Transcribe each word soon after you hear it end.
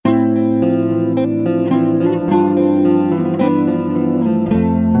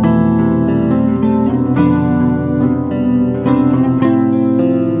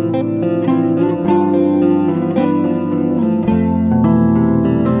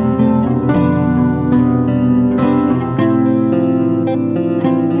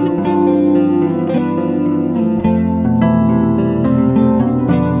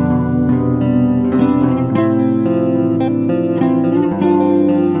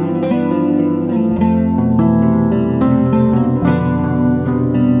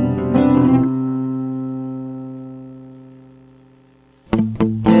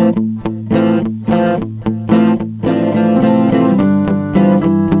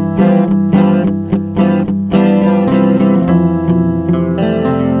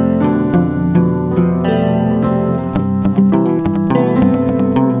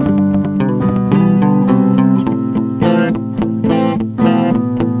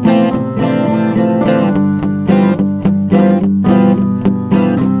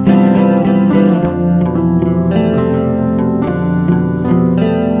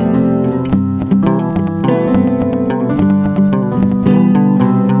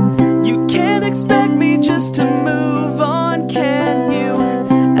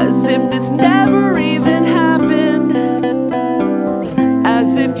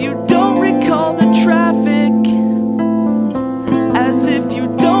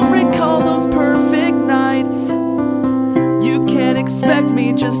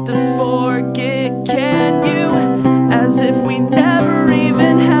me just to forget, can you? As if we never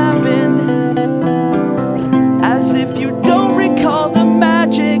even happened, as if you don't recall the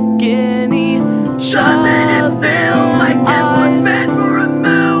magic in each other's eyes.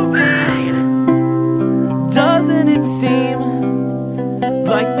 Doesn't it seem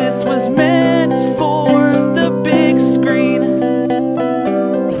like this was meant for the big screen?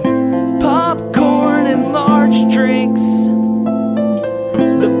 Popcorn and large drinks,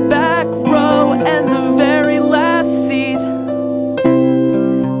 the back row and the very last seat.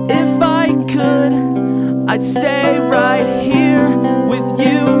 If I could, I'd stay right here with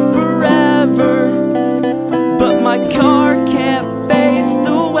you forever, but my car can't face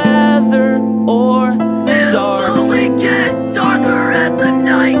the weather or the dark. It'll only get darker as the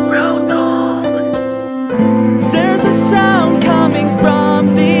night grows old. There's a sound coming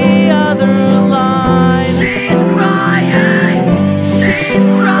from the other line, She's crying,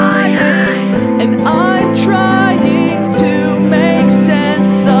 and I'm trying to make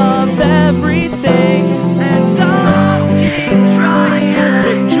sense of everything. and I'll keep trying.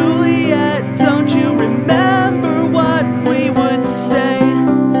 But Juliet, don't you remember what we would say?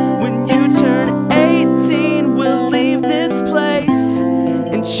 When you turn 18, we'll leave this place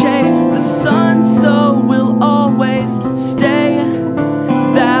and chase the sun, so we'll always stay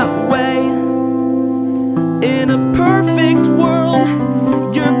that way. In a perfect world,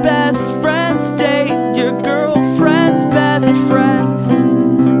 your best friends date your girlfriend's best friends,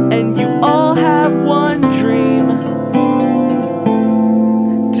 and you all have one dream: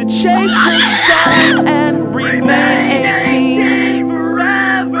 to chase the sun and remain